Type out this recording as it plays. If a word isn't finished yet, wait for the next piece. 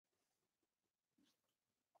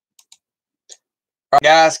All right,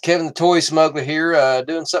 guys, Kevin the Toy Smuggler here,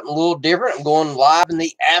 doing something a little different. I'm going live in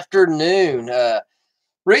the afternoon.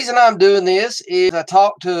 Reason I'm doing this is I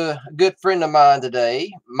talked to a good friend of mine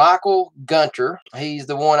today, Michael Gunter. He's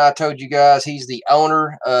the one I told you guys. He's the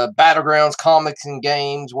owner of Battlegrounds Comics and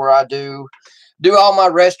Games, where I do all my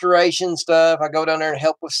restoration stuff. I go down there and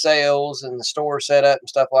help with sales and the store setup and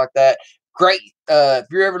stuff like that. Great. If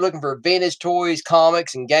you're ever looking for vintage toys,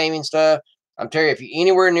 comics, and gaming stuff, I'm telling you, if you're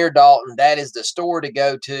anywhere near Dalton, that is the store to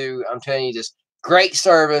go to. I'm telling you, just great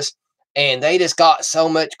service. And they just got so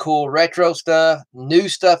much cool retro stuff, new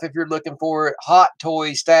stuff if you're looking for it, hot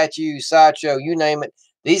toys, statues, sideshow, you name it.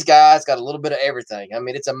 These guys got a little bit of everything. I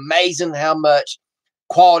mean, it's amazing how much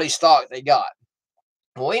quality stock they got.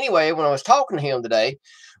 Well, anyway, when I was talking to him today,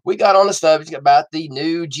 we got on the subject about the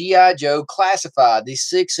new G.I. Joe Classified, the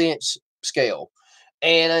 6-inch scale.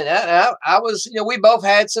 And I was, we both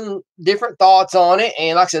had some different thoughts on it.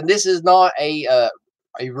 And like I said, this is not a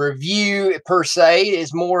review per se.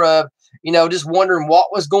 It's more of, just wondering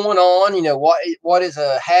what was going on. What is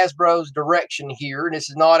Hasbro's direction here? And this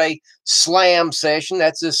is not a slam session.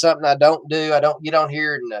 That's just something I don't do. I don't get on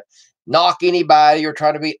here and knock anybody or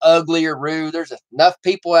try to be ugly or rude. There's enough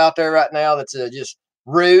people out there right now that's just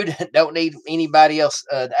rude. Don't need anybody else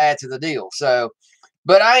to add to the deal. So,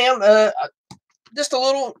 but I am just a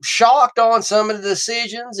little shocked on some of the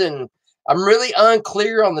decisions, and I'm really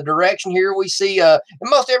unclear on the direction here. We see, and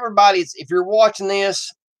most everybody, if you're watching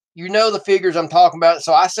this, the figures I'm talking about.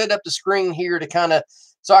 So I set up the screen here to kind of,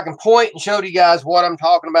 so I can point and show you guys what I'm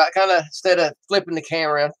talking about, kind of instead of flipping the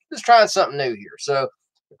camera around, just trying something new here. So,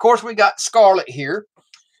 of course, we got Scarlet here,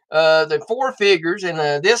 the 4 figures,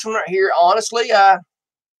 and this one right here, honestly, I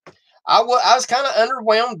was kind of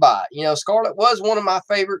underwhelmed by it. Scarlet was one of my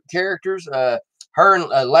favorite characters. Her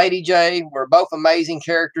and Lady J were both amazing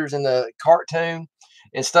characters in the cartoon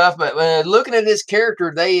and stuff. But when looking at this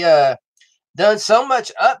character, they done so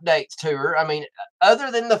much updates to her. I mean,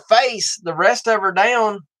 other than the face, the rest of her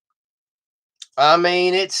down, I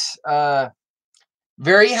mean, it's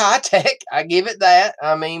very high tech. I give it that.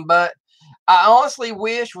 I mean, but I honestly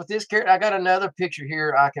wish with this character, I got another picture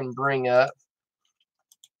here I can bring up.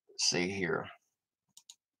 Let's see here.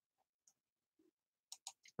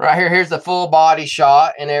 Right here, here's the full body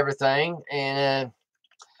shot and everything. And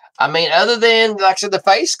I mean, other than, like I said, the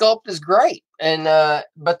face sculpt is great. And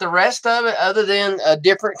but the rest of it, other than a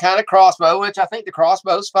different kind of crossbow, which I think the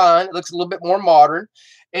crossbow is fine. It looks a little bit more modern.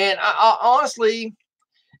 And I honestly,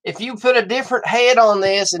 if you put a different head on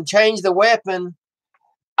this and change the weapon,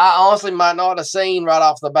 I honestly might not have seen right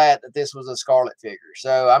off the bat that this was a Scarlet figure.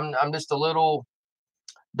 So I'm just a little,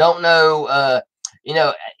 don't know,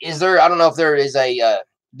 is there, I don't know if there is a,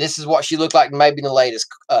 this is what she looked like maybe in the latest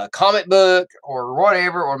comic book or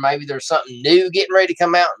whatever, or maybe there's something new getting ready to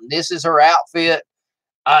come out and this is her outfit.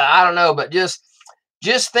 I don't know, but just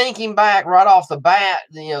thinking back right off the bat,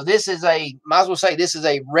 this is might as well say this is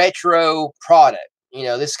a retro product.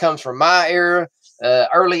 This comes from my era,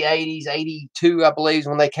 early 80s, 82, I believe, is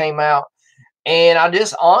when they came out. And I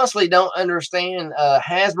just honestly don't understand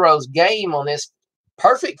Hasbro's game on this.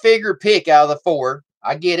 Perfect figure pick out of the 4.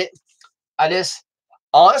 I get it. I just,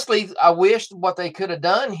 honestly, I wish what they could have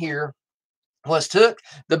done here was took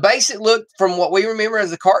the basic look from what we remember as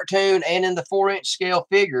the cartoon and in the 4-inch scale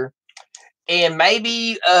figure, and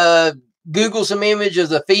maybe Google some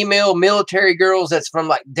images of female military girls that's from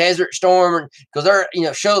like Desert Storm, because they're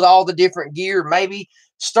shows all the different gear. Maybe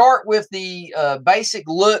start with the basic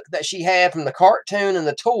look that she had from the cartoon and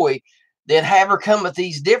the toy, then have her come with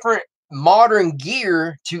these different modern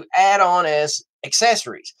gear to add on as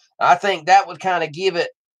accessories. I think that would kind of give it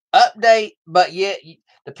update, but yet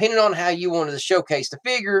depending on how you wanted to showcase the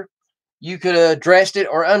figure, you could have dressed it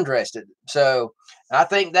or undressed it. So I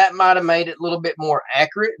think that might have made it a little bit more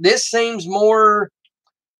accurate. This seems more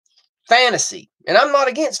fantasy, and I'm not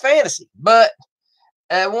against fantasy, but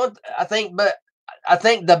I think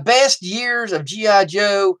the best years of G.I.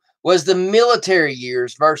 Joe was the military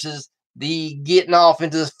years versus the getting off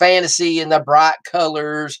into the fantasy and the bright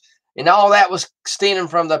colors. And all that was stemming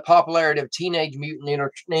from the popularity of Teenage Mutant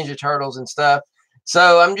Ninja Turtles and stuff.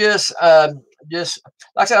 So I'm just like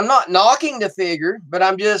I said, I'm not knocking the figure, but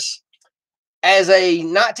I'm just, as a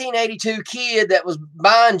 1982 kid that was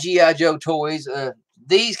buying G.I. Joe toys,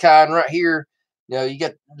 these kind right here, you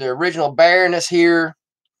got the original Baroness here,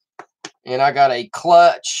 and I got a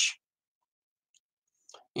clutch,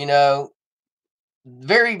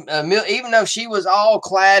 very, even though she was all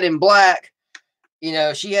clad in black,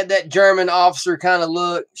 she had that German officer kind of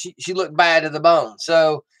look. She looked bad to the bone.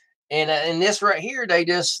 So, and this right here, they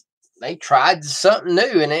tried something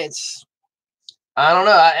new, and I don't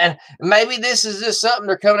know. And maybe this is just something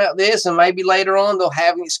they're coming out with this, and maybe later on they'll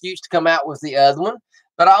have an excuse to come out with the other one.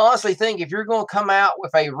 But I honestly think if you're going to come out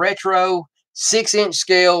with a retro 6-inch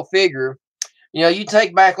scale figure, you know, you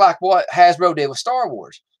take back like what Hasbro did with Star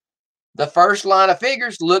Wars. The first line of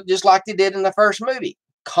figures looked just like they did in the first movie.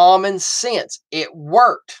 Common sense. It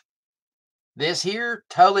worked. This here,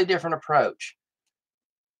 totally different approach.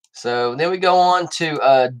 So then we go on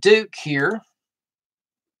to Duke here.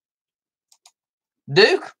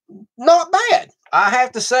 Duke, not bad. I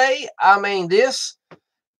have to say, I mean, this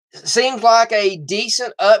seems like a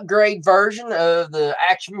decent upgrade version of the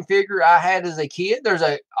action figure I had as a kid. There's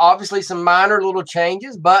obviously some minor little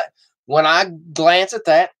changes, but when I glance at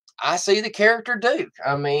that, I see the character Duke.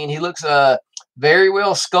 I mean, he looks very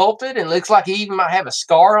well sculpted and looks like he even might have a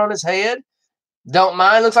scar on his head. Don't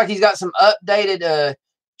mind. Looks like he's got some updated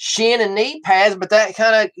shin and knee pads, but that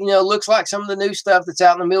kind of, you know, looks like some of the new stuff that's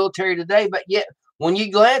out in the military today. But yet, when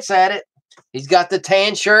you glance at it, he's got the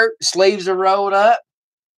tan shirt, sleeves are rolled up,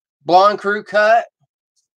 blonde crew cut.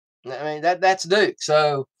 I mean, that's Duke.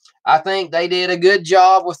 So I think they did a good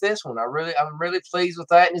job with this one. I'm really pleased with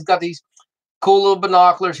that. And he's got these cool little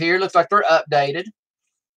binoculars here. Looks like they're updated.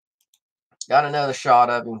 Got another shot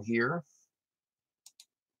of him here.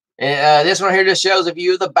 And this one here just shows a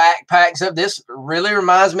view of the backpacks of this. Really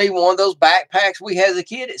reminds me of one of those backpacks we had as a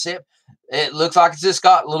kid, except it looks like it's just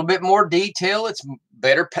got a little bit more detail. It's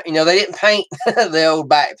better. You know, they didn't paint the old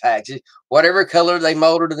backpacks. Whatever color they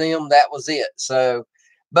molded them, that was it. So,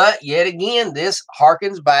 but yet again, this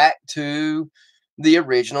harkens back to the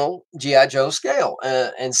original G.I. Joe scale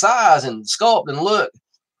and size and sculpt and look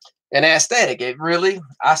and aesthetic. It really,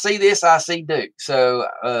 I see this, I see Duke. So,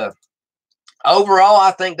 overall,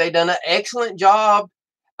 I think they done an excellent job.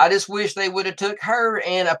 I just wish they would have took her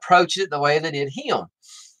and approached it the way they did him.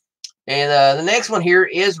 And the next one here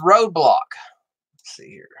is Roadblock. Let's see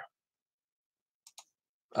here.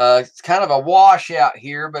 It's kind of a washout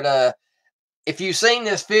here, but if you've seen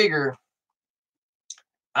this figure,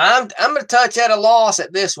 I'm gonna touch at a loss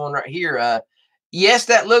at this one right here. Yes,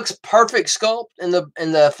 that looks perfect sculpt in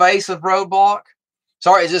the face of Roadblock.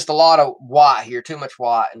 Sorry, it's just a lot of white here, too much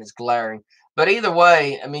white, and it's glaring. But either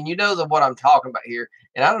way, I mean, you know what I'm talking about here.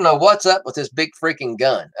 And I don't know what's up with this big freaking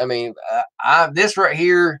gun. I mean, this right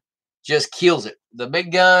here just kills it. The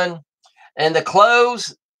big gun and the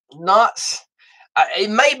clothes, not. It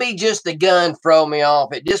may be just the gun throw me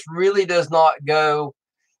off. It just really does not go.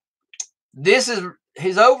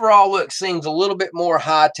 His overall look seems a little bit more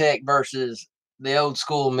high tech versus the old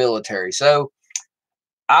school military. So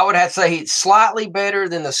I would have to say he's slightly better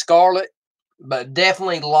than the Scarlet, but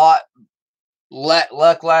definitely a lot.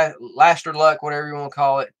 Laster luck, whatever you want to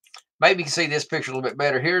call it. Maybe you can see this picture a little bit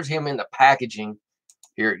better. Here's him in the packaging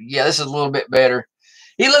here. Yeah, this is a little bit better.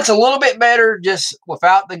 He looks a little bit better just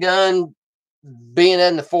without the gun being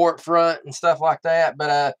in the forefront and stuff like that. But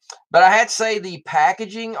I had to say the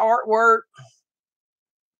packaging artwork,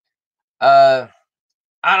 I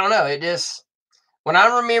don't know. It just, when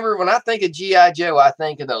I think of G.I. Joe, I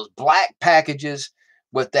think of those black packages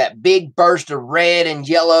with that big burst of red and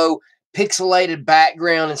yellow pixelated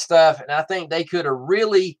background and stuff. And I think they could have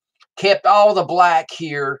really kept all the black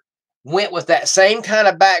here, went with that same kind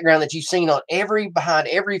of background that you've seen on behind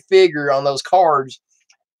every figure on those cards,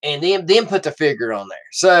 and then put the figure on there.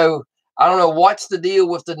 So I don't know what's the deal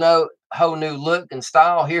with the whole new look and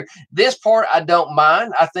style here. This part I don't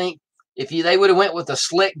mind. I think if they would have went with a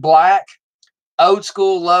slick black old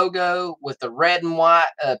school logo with the red and white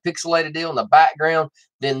pixelated deal in the background,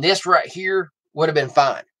 then this right here would have been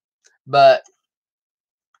fine. But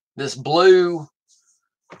this blue,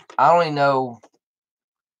 I don't even know.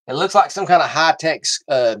 It looks like some kind of high-tech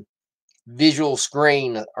visual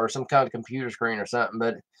screen or some kind of computer screen or something.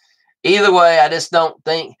 But either way, I just don't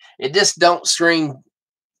think, it just don't scream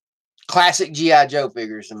classic G.I. Joe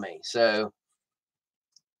figures to me. So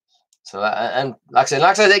and like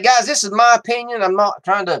I said, guys, this is my opinion. I'm not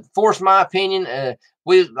trying to force my opinion.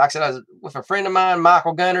 Like I said, I was with a friend of mine,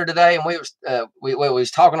 Michael Gunner, today, and we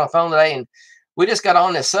was talking on the phone today, and we just got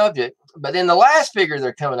on this subject. But then the last figure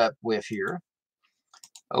they're coming up with here,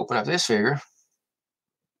 open up this figure,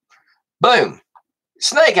 boom,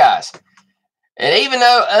 Snake Eyes. And even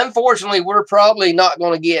though, unfortunately, we're probably not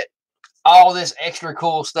going to get all this extra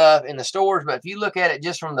cool stuff in the stores, but if you look at it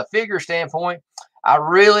just from the figure standpoint, I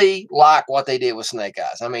really like what they did with Snake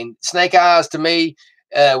Eyes. I mean, Snake Eyes to me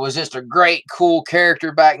was just a great, cool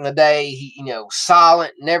character back in the day. He,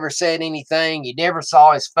 silent, never said anything. You never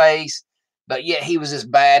saw his face, but yet he was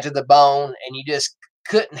just bad to the bone, and you just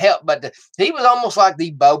couldn't help but he was almost like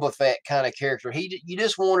the Boba Fett kind of character. You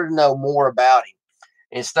just wanted to know more about him.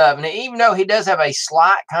 and stuff. And even though he does have a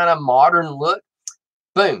slight kind of modern look,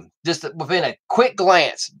 boom, just within a quick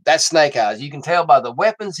glance, that's Snake Eyes. You can tell by the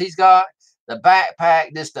weapons he's got, the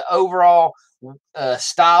backpack, just the overall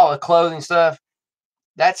style of clothing stuff.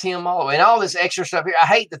 That's him all the way. And all this extra stuff here. I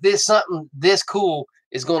hate that this something this cool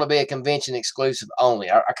is going to be a convention exclusive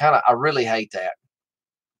only. I really hate that.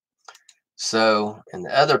 So, and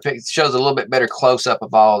the other picture shows a little bit better close up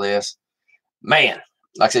of all this. Man,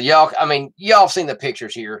 like I said, y'all seen the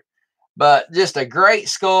pictures here, but just a great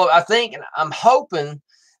skull. I think, and I'm hoping,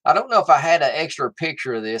 I don't know if I had an extra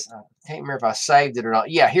picture of this. I can't remember if I saved it or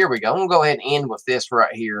not. Yeah, here we go. I'm going to go ahead and end with this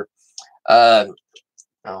right here. I'll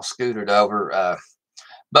scoot it over.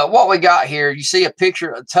 But what we got here, you see a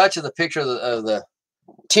picture, a touch of the picture of the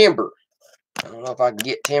timber. I don't know if I can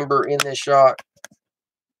get timber in this shot.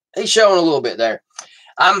 He's showing a little bit there.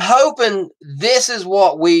 I'm hoping this is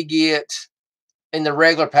what we get in the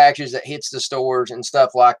regular packages that hits the stores and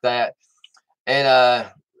stuff like that.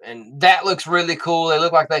 And that looks really cool. They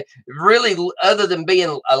look like they really, other than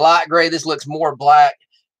being a light gray, this looks more black.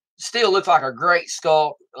 Still looks like a great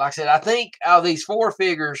sculpt. Like I said, I think out of these 4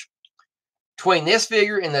 figures, between this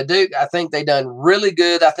figure and the Duke, I think they done really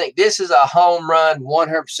good. I think this is a home run,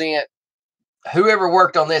 100%. Whoever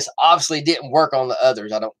worked on this obviously didn't work on the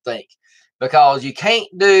others, I don't think. Because you can't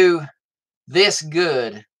do this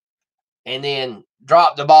good and then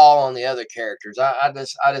drop the ball on the other characters. I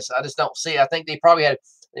just don't see it. I think they probably had,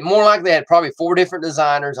 more likely they had probably 4 different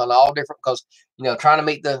designers on all different, because, trying to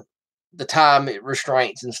meet the time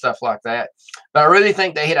restraints and stuff like that. But I really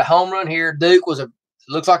think they hit a home run here. Duke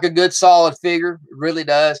looks like a good solid figure. It really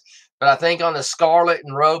does. But I think on the Scarlet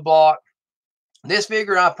and Roadblock, this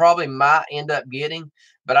figure I probably might end up getting.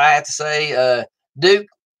 But I have to say, Duke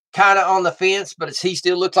kind of on the fence, but he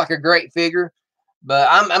still looks like a great figure. But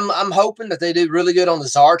I'm hoping that they do really good on the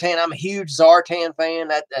Zartan. I'm a huge Zartan fan.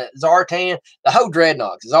 That Zartan, the whole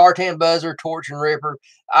Dreadnoughts, Zartan, Buzzer, Torch, and Ripper.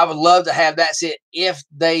 I would love to have that set if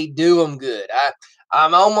they do them good.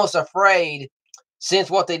 I'm almost afraid, since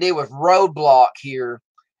what they did with Roadblock here,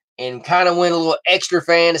 and kind of went a little extra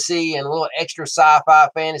fantasy and a little extra sci-fi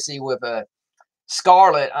fantasy with a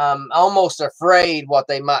Scarlet, I'm almost afraid what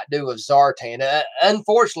they might do with Zartan.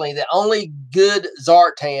 Unfortunately, the only good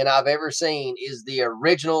Zartan I've ever seen is the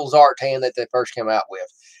original Zartan that they first came out with.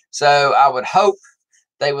 So I would hope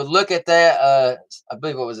they would look at that. I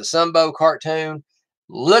believe it was a Sunbow cartoon.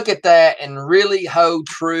 Look at that and really hold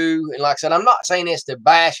true. And like I said, I'm not saying this to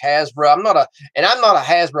bash Hasbro. I'm not a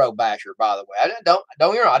Hasbro basher, by the way. I don't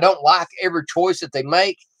get me wrong. I don't like every choice that they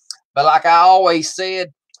make, but like I always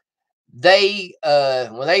said, they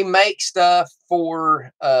when they make stuff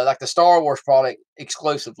for like the Star Wars product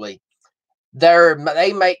exclusively,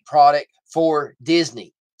 they make product for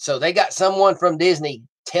Disney. So they got someone from Disney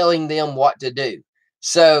telling them what to do.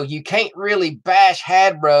 So you can't really bash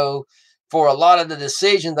Hasbro for a lot of the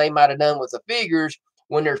decisions they might have done with the figures,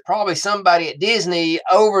 when there's probably somebody at Disney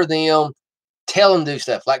over them telling them to do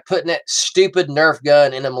stuff, like putting that stupid Nerf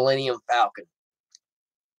gun in a Millennium Falcon.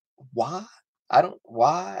 Why?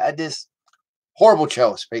 I just, horrible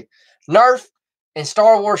choice. Nerf and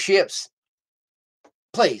Star Wars ships,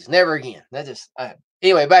 please, never again.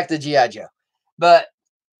 Anyway, back to G.I. Joe. But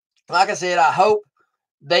like I said, I hope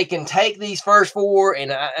they can take these first 4,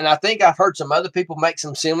 and I think I've heard some other people make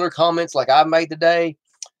some similar comments like I've made today.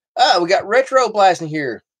 We got Retro Blast in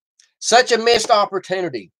here. Such a missed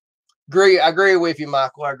opportunity. I agree with you,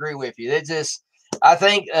 Michael. I agree with you. I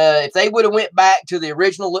think if they would have went back to the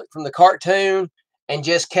original look from the cartoon and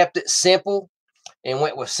just kept it simple and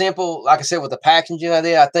went with simple, like I said, with the packaging I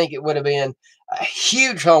did, I think it would have been a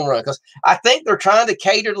huge home run, because I think they're trying to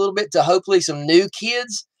cater a little bit to hopefully some new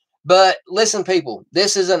kids. But listen, people,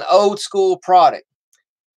 this is an old school product.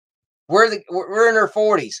 We're in our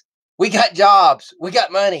 40s. We got jobs. We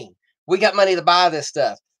got money. We got money to buy this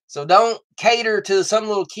stuff. So don't cater to some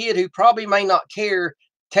little kid who probably may not care.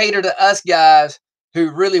 Cater to us guys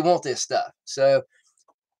who really want this stuff. So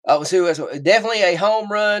definitely a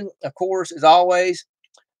home run, of course, as always.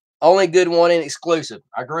 Only good one and exclusive.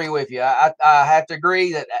 I agree with you. I have to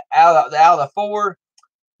agree that out of the 4,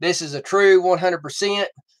 this is a true 100%.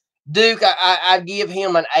 Duke, I'd give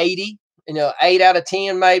him an 80. 8 out of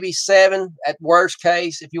 10, maybe 7 at worst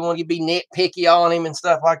case, if you want to be nitpicky on him and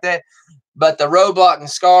stuff like that. But the Roadblock and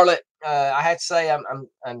Scarlet, I have to say,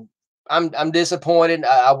 I'm disappointed.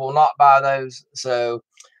 I will not buy those. So,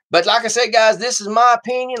 but like I said, guys, this is my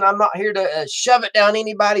opinion. I'm not here to shove it down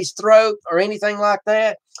anybody's throat or anything like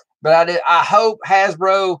that. But I hope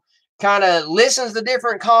Hasbro kind of listens to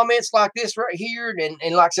different comments like this right here.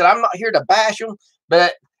 And like I said, I'm not here to bash them,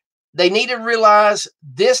 but they need to realize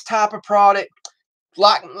this type of product,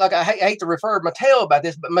 like I hate to refer to Mattel about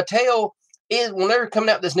this, but Mattel is, when they're coming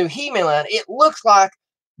out with this new He-Man line, it looks like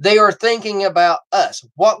they are thinking about us.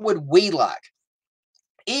 What would we like?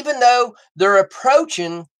 Even though they're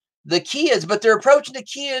approaching the kids, but they're approaching the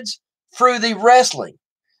kids through the wrestling,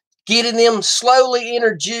 getting them slowly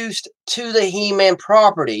introduced to the He-Man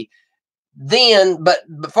property. Then, but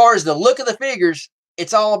as far as the look of the figures,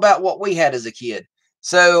 it's all about what we had as a kid.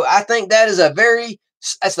 So I think that is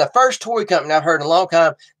that's the first toy company I've heard in a long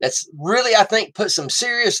time that's really, I think, put some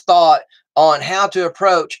serious thought on how to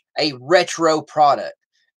approach a retro product.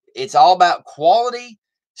 It's all about quality,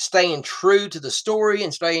 staying true to the story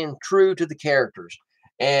and staying true to the characters.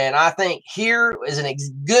 And I think here is a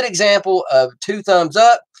good example of two thumbs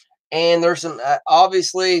up. And there's some,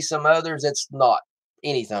 obviously, some others that's not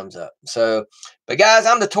any thumbs up. So, but guys,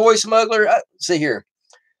 I'm the Toy Smuggler. See here.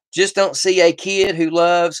 Just don't see a kid who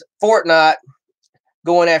loves Fortnite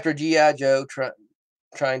going after G.I. Joe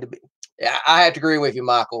trying to be. Yeah, I have to agree with you,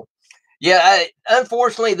 Michael. Yeah,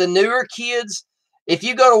 unfortunately, the newer kids, if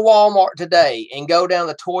you go to Walmart today and go down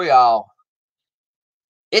the toy aisle,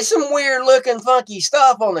 it's some weird looking funky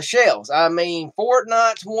stuff on the shelves. I mean,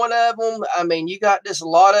 Fortnite's one of them. I mean, you got just a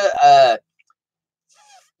lot of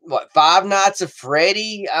Five Nights at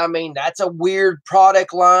Freddy. I mean, that's a weird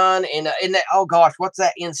product line. And that, oh gosh, what's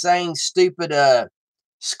that insane, stupid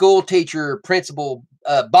school teacher principal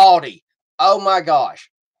Baldy? Oh my gosh.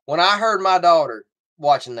 When I heard my daughter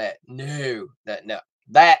watching that, no,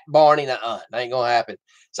 that Barney, that ain't gonna happen.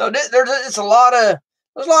 So there's a lot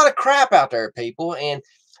of crap out there, people. And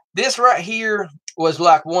this right here was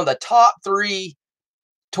like one of the top 3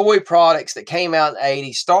 toy products that came out in the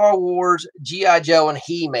 80s: Star Wars, G.I. Joe, and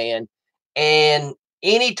He-Man. And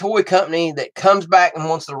any toy company that comes back and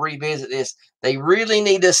wants to revisit this, they really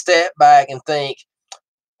need to step back and think,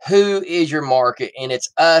 who is your market? And it's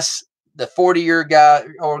us, the 40-year guy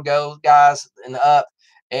or go guys and up.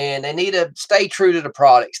 And they need to stay true to the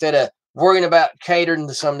product instead of worrying about catering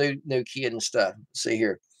to some new kid and stuff. See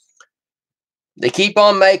here. They keep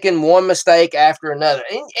on making one mistake after another.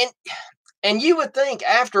 And you would think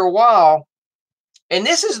after a while, and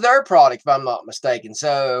this is their product, if I'm not mistaken.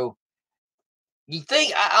 So you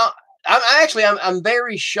think I'm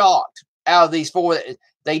very shocked out of these 4 that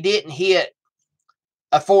they didn't hit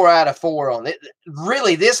a 4 out of 4 on it.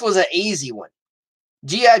 Really, this was an easy one.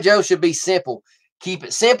 G.I. Joe should be simple. Keep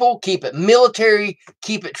it simple, keep it military,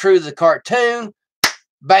 keep it true to the cartoon.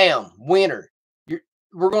 Bam, winner.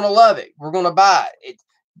 We're going to love it. We're going to buy it.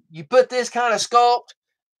 You put this kind of sculpt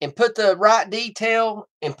and put the right detail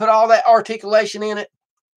and put all that articulation in it.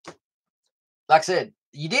 Like I said,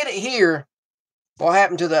 you did it here. What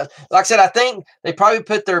happened to the, like I said, I think they probably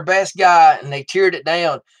put their best guy and they tiered it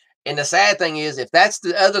down. And the sad thing is, if that's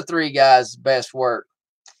the other 3 guys' best work,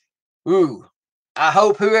 ooh, I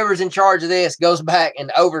hope whoever's in charge of this goes back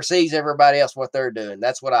and oversees everybody else what they're doing.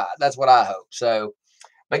 That's what I hope. So,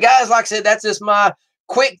 but guys, like I said, that's just my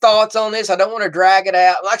quick thoughts on this. I don't want to drag it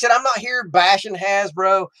out. Like I said, I'm not here bashing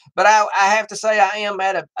Hasbro, but I have to say I am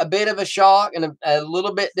at a bit of a shock and a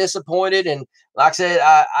little bit disappointed. And like I said,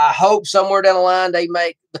 I hope somewhere down the line they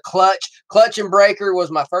make the Clutch and Breaker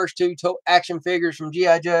was my first 2 action figures from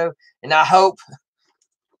G.I. Joe. And I hope,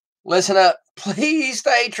 listen up, please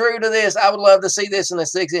stay true to this. I would love to see this in a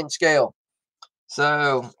 6-inch scale.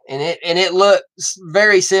 So, and it looks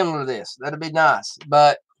very similar to this. That'd be nice.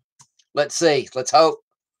 But let's see. Let's hope.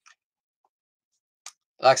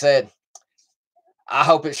 Like I said, I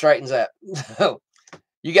hope it straightens out.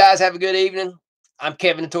 You guys have a good evening. I'm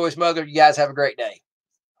Kevin the Toy Smuggler. You guys have a great day.